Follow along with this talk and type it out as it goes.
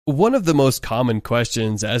One of the most common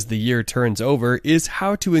questions as the year turns over is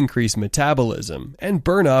how to increase metabolism and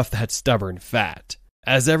burn off that stubborn fat.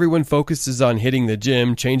 As everyone focuses on hitting the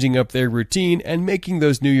gym, changing up their routine, and making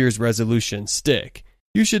those New Year's resolutions stick,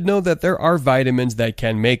 you should know that there are vitamins that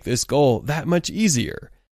can make this goal that much easier.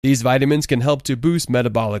 These vitamins can help to boost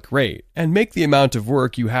metabolic rate and make the amount of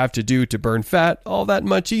work you have to do to burn fat all that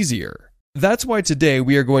much easier. That's why today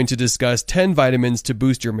we are going to discuss 10 vitamins to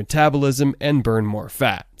boost your metabolism and burn more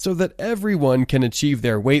fat, so that everyone can achieve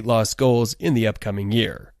their weight loss goals in the upcoming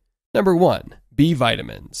year. Number 1. B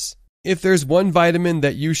vitamins. If there's one vitamin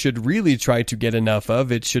that you should really try to get enough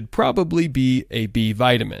of, it should probably be a B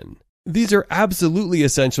vitamin. These are absolutely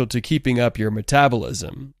essential to keeping up your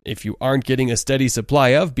metabolism. If you aren't getting a steady supply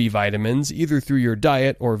of B vitamins, either through your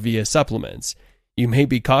diet or via supplements, you may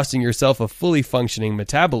be costing yourself a fully functioning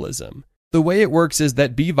metabolism. The way it works is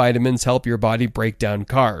that B vitamins help your body break down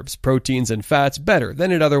carbs, proteins, and fats better than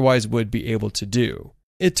it otherwise would be able to do.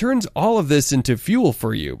 It turns all of this into fuel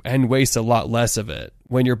for you and wastes a lot less of it.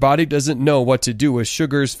 When your body doesn't know what to do with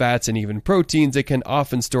sugars, fats, and even proteins, it can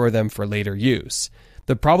often store them for later use.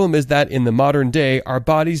 The problem is that in the modern day, our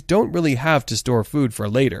bodies don't really have to store food for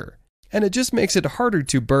later, and it just makes it harder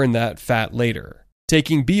to burn that fat later.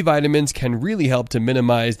 Taking B vitamins can really help to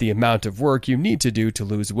minimize the amount of work you need to do to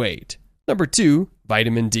lose weight. Number 2,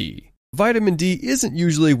 vitamin D. Vitamin D isn't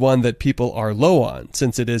usually one that people are low on,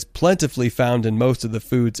 since it is plentifully found in most of the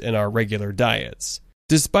foods in our regular diets.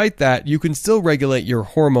 Despite that, you can still regulate your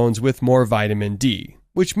hormones with more vitamin D,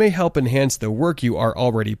 which may help enhance the work you are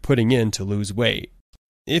already putting in to lose weight.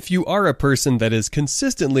 If you are a person that is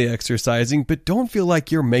consistently exercising but don't feel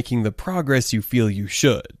like you're making the progress you feel you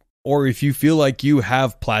should, or if you feel like you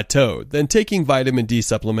have plateaued, then taking vitamin D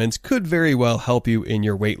supplements could very well help you in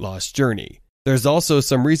your weight loss journey. There's also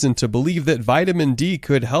some reason to believe that vitamin D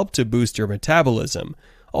could help to boost your metabolism,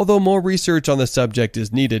 although more research on the subject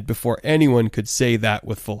is needed before anyone could say that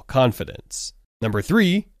with full confidence. Number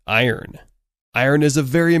 3, iron. Iron is a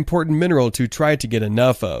very important mineral to try to get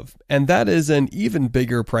enough of, and that is an even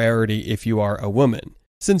bigger priority if you are a woman,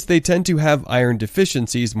 since they tend to have iron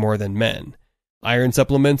deficiencies more than men. Iron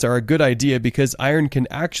supplements are a good idea because iron can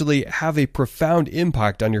actually have a profound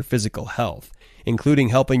impact on your physical health, including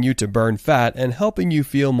helping you to burn fat and helping you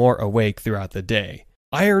feel more awake throughout the day.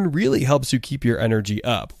 Iron really helps you keep your energy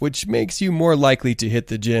up, which makes you more likely to hit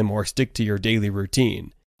the gym or stick to your daily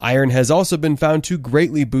routine. Iron has also been found to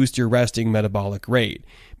greatly boost your resting metabolic rate,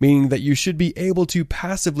 meaning that you should be able to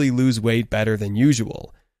passively lose weight better than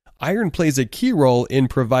usual. Iron plays a key role in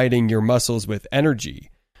providing your muscles with energy,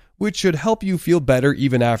 which should help you feel better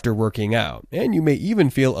even after working out, and you may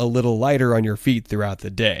even feel a little lighter on your feet throughout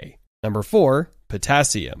the day. Number 4,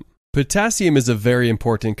 potassium. Potassium is a very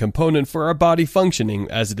important component for our body functioning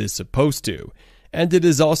as it is supposed to, and it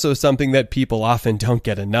is also something that people often don't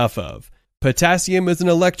get enough of. Potassium is an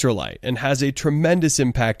electrolyte and has a tremendous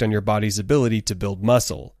impact on your body's ability to build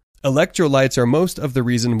muscle. Electrolytes are most of the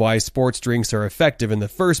reason why sports drinks are effective in the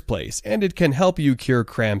first place, and it can help you cure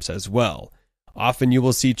cramps as well. Often you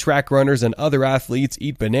will see track runners and other athletes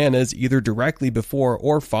eat bananas either directly before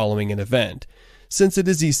or following an event, since it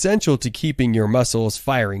is essential to keeping your muscles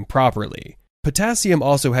firing properly. Potassium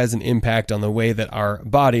also has an impact on the way that our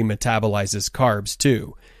body metabolizes carbs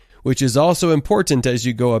too, which is also important as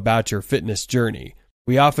you go about your fitness journey.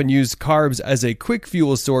 We often use carbs as a quick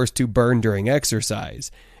fuel source to burn during exercise,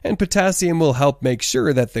 and potassium will help make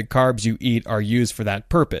sure that the carbs you eat are used for that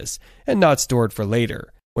purpose and not stored for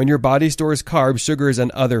later. When your body stores carbs, sugars, and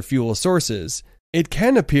other fuel sources, it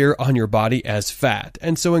can appear on your body as fat,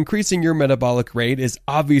 and so increasing your metabolic rate is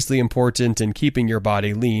obviously important in keeping your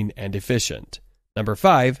body lean and efficient. Number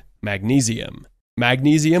 5, magnesium.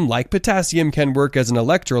 Magnesium, like potassium, can work as an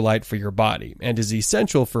electrolyte for your body and is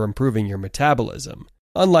essential for improving your metabolism.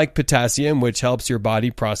 Unlike potassium, which helps your body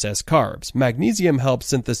process carbs, magnesium helps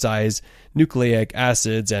synthesize nucleic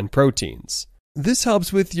acids and proteins. This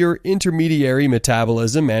helps with your intermediary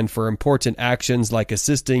metabolism and for important actions like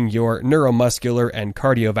assisting your neuromuscular and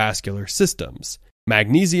cardiovascular systems.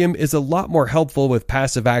 Magnesium is a lot more helpful with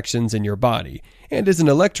passive actions in your body and is an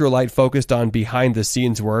electrolyte focused on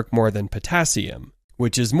behind-the-scenes work more than potassium,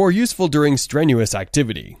 which is more useful during strenuous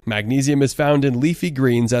activity. Magnesium is found in leafy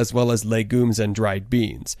greens as well as legumes and dried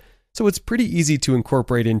beans, so it's pretty easy to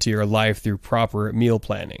incorporate into your life through proper meal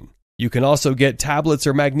planning. You can also get tablets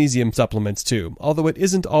or magnesium supplements too, although it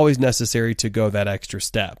isn't always necessary to go that extra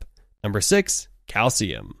step. Number 6,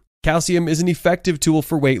 calcium. Calcium is an effective tool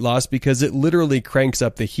for weight loss because it literally cranks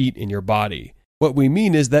up the heat in your body. What we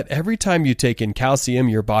mean is that every time you take in calcium,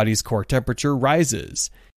 your body's core temperature rises.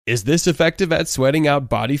 Is this effective at sweating out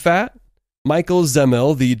body fat? Michael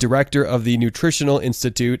Zemel, the director of the Nutritional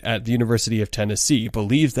Institute at the University of Tennessee,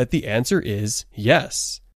 believes that the answer is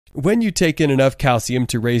yes. When you take in enough calcium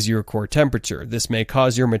to raise your core temperature, this may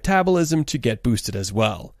cause your metabolism to get boosted as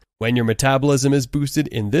well. When your metabolism is boosted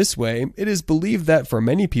in this way, it is believed that for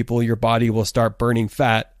many people, your body will start burning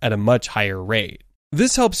fat at a much higher rate.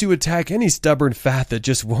 This helps you attack any stubborn fat that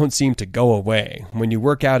just won't seem to go away. When you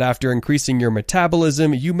work out after increasing your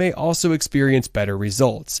metabolism, you may also experience better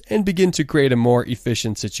results and begin to create a more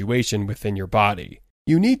efficient situation within your body.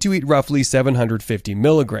 You need to eat roughly 750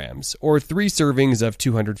 milligrams, or 3 servings of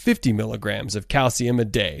 250 milligrams of calcium a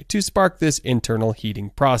day to spark this internal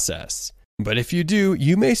heating process. But if you do,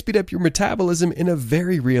 you may speed up your metabolism in a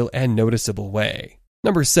very real and noticeable way.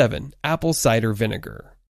 Number 7. Apple cider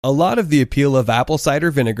vinegar. A lot of the appeal of apple cider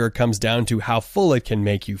vinegar comes down to how full it can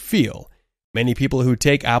make you feel. Many people who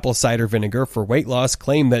take apple cider vinegar for weight loss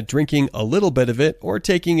claim that drinking a little bit of it or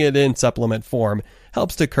taking it in supplement form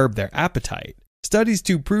helps to curb their appetite. Studies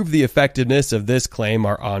to prove the effectiveness of this claim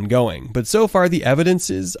are ongoing, but so far the evidence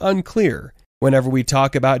is unclear. Whenever we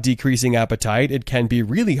talk about decreasing appetite, it can be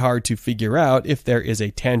really hard to figure out if there is a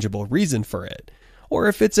tangible reason for it, or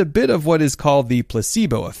if it's a bit of what is called the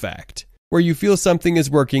placebo effect, where you feel something is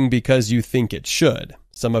working because you think it should.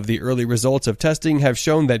 Some of the early results of testing have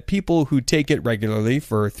shown that people who take it regularly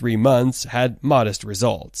for 3 months had modest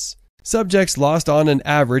results. Subjects lost on an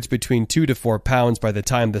average between 2 to 4 pounds by the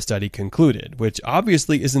time the study concluded, which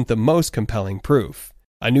obviously isn't the most compelling proof.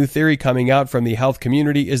 A new theory coming out from the health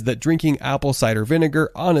community is that drinking apple cider vinegar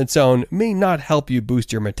on its own may not help you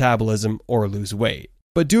boost your metabolism or lose weight,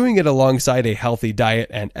 but doing it alongside a healthy diet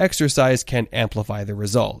and exercise can amplify the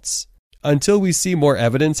results. Until we see more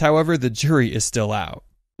evidence, however, the jury is still out.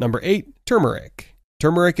 Number 8. Turmeric.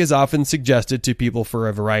 Turmeric is often suggested to people for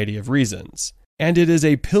a variety of reasons, and it is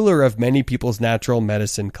a pillar of many people's natural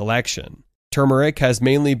medicine collection. Turmeric has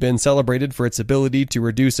mainly been celebrated for its ability to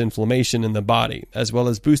reduce inflammation in the body, as well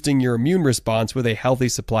as boosting your immune response with a healthy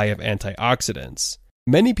supply of antioxidants.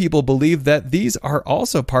 Many people believe that these are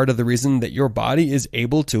also part of the reason that your body is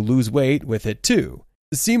able to lose weight with it too.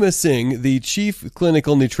 Seema Singh, the chief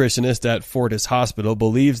clinical nutritionist at Fortis Hospital,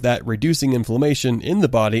 believes that reducing inflammation in the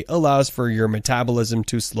body allows for your metabolism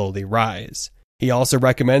to slowly rise. He also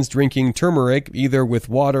recommends drinking turmeric either with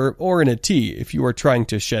water or in a tea if you are trying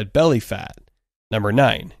to shed belly fat. Number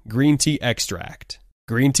 9. Green tea extract.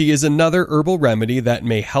 Green tea is another herbal remedy that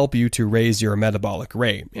may help you to raise your metabolic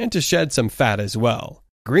rate and to shed some fat as well.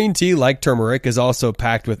 Green tea, like turmeric, is also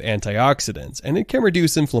packed with antioxidants, and it can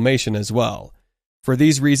reduce inflammation as well. For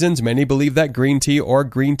these reasons, many believe that green tea or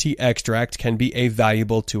green tea extract can be a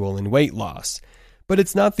valuable tool in weight loss. But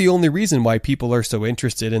it's not the only reason why people are so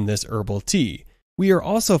interested in this herbal tea. We are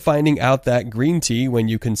also finding out that green tea, when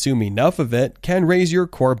you consume enough of it, can raise your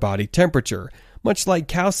core body temperature, much like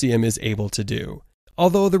calcium is able to do,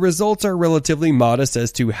 although the results are relatively modest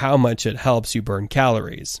as to how much it helps you burn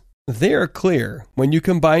calories. They are clear. When you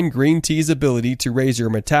combine green tea's ability to raise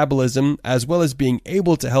your metabolism as well as being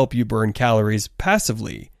able to help you burn calories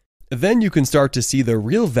passively, then you can start to see the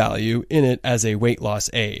real value in it as a weight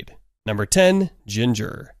loss aid. Number 10.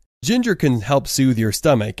 Ginger. Ginger can help soothe your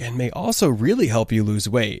stomach and may also really help you lose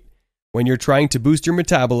weight. When you're trying to boost your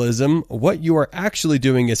metabolism, what you are actually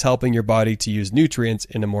doing is helping your body to use nutrients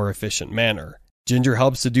in a more efficient manner. Ginger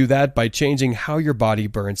helps to do that by changing how your body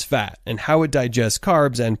burns fat and how it digests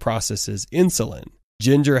carbs and processes insulin.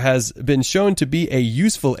 Ginger has been shown to be a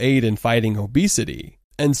useful aid in fighting obesity,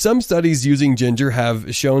 and some studies using ginger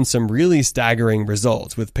have shown some really staggering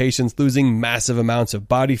results, with patients losing massive amounts of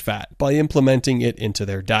body fat by implementing it into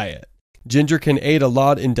their diet. Ginger can aid a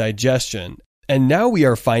lot in digestion, and now we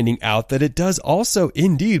are finding out that it does also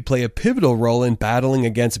indeed play a pivotal role in battling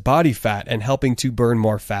against body fat and helping to burn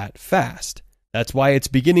more fat fast. That's why it's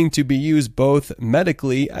beginning to be used both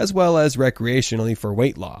medically as well as recreationally for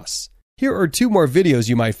weight loss. Here are 2 more videos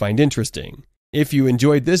you might find interesting. If you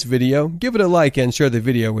enjoyed this video, give it a like and share the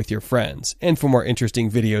video with your friends. And for more interesting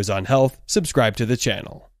videos on health, subscribe to the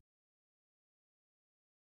channel.